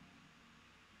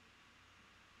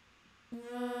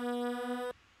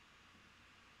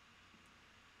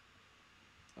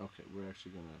 Okay, we're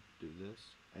actually gonna do this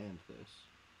and this.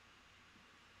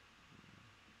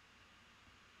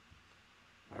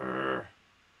 Urgh.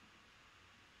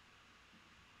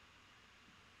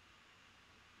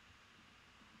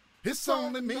 It's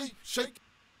only me. Shake.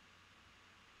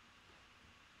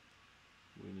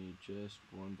 We need just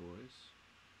one voice.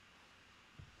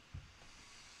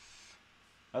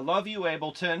 I love you,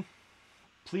 Ableton.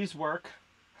 Please work.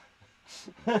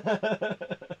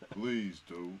 Please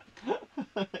do.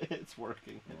 It's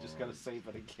working. I just gotta save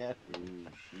it again. Oh,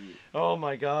 shit. Oh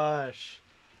my gosh.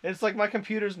 It's like my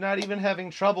computer's not even having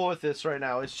trouble with this right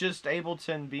now. It's just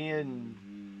Ableton being...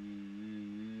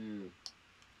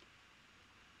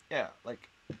 Yeah, like...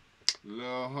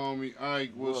 Little homie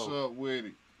Ike, what's Whoa. up with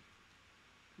it?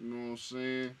 You know what I'm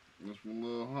saying? That's my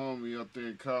little homie out there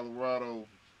in Colorado.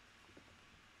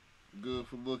 Good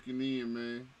for looking in,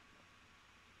 man.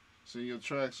 Send your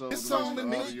tracks over It's to only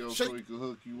me. Mr. Audio so he can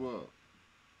hook you up.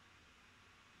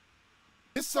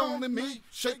 It's only me.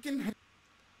 Shaking hands.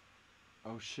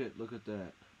 Oh shit, look at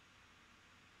that.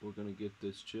 We're gonna get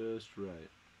this just right.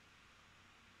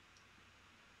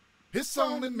 It's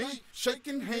only me.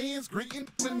 Shaking hands. Greeting.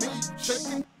 Only me.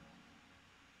 Shaking.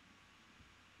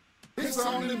 It's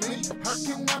only me. How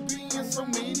can I be in so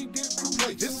many different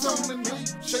places? It's only me.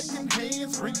 Shaking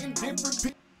hands. Greeting different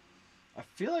people. I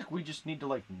feel like we just need to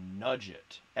like nudge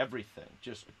it. Everything.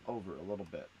 Just over a little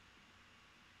bit.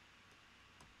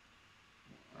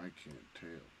 I can't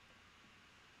tell.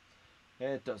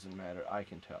 It doesn't matter. I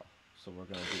can tell. So we're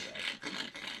gonna do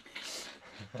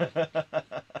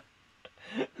that.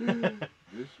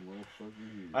 This motherfucker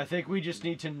here. I think we just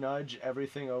need to nudge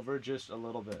everything over just a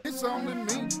little bit. It's only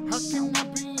me. How can I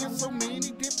be in so many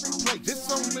different places?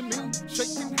 It's only me.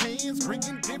 Shaking hands.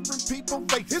 Greeting different people.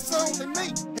 Face. It's only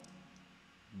me.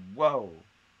 Whoa.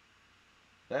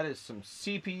 That is some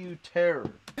CPU terror.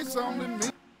 It's only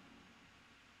me.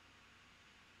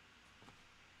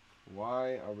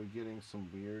 Why are we getting some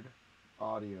weird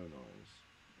audio noise?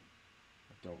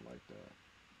 I don't like that.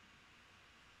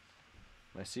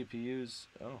 My CPU's...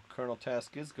 Oh, kernel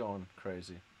task is going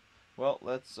crazy. Well,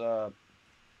 let's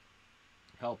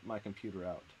help my computer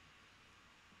out.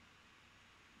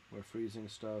 We're freezing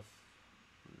stuff.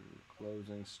 We're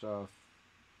closing stuff.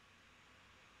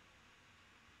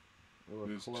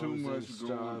 There's too much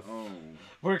going on.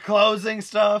 We're closing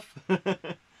stuff.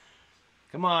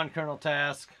 Come on, kernel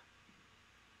task.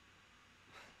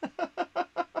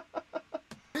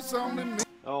 It's only me.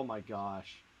 Oh my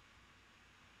gosh.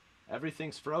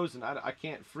 Everything's frozen. I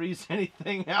can't freeze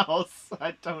anything else.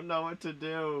 I don't know what to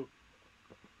do.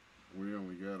 We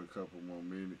only got a couple more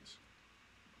minutes.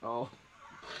 Oh.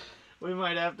 We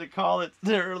might have to call it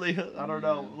early. I don't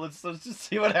know. Let's just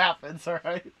see what happens,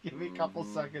 alright? Give me a couple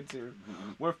seconds here.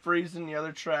 We're freezing the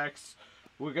other tracks.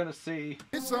 We're gonna see.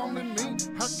 It's only me.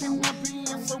 How can I be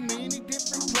in so many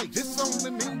different places? It's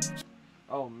only me.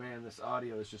 Oh man, this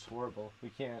audio is just horrible. We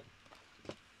can't.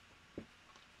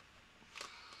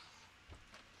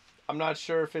 I'm not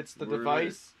sure if it's the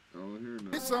device. I don't hear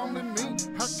nothing. It's only me.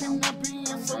 How can I be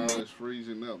in so many? It's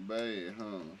freezing up bad,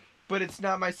 huh? But it's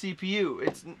not my CPU.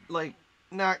 It's like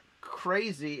not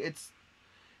crazy. It's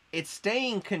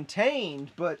staying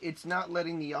contained, but it's not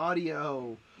letting the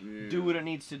audio do what it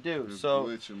needs to do. It's so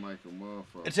glitching like a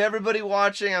motherfucker. to everybody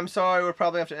watching, I'm sorry. We'll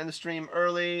probably have to end the stream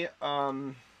early.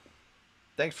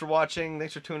 Thanks for watching.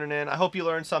 Thanks for tuning in. I hope you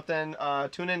learned something.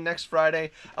 Tune in next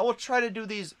Friday. I will try to do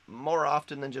these more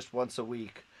often than just once a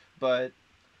week. But,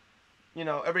 you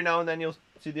know, every now and then you'll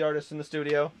see the artist in the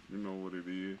studio. You know what it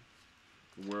is.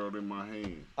 The world in my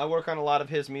hand. I work on a lot of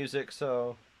his music,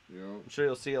 so I'm sure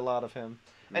you'll see a lot of him.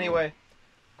 Anyway,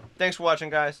 thanks for watching,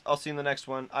 guys. I'll see you in the next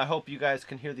one. I hope you guys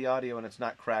can hear the audio and it's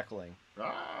not crackling.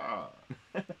 Ah!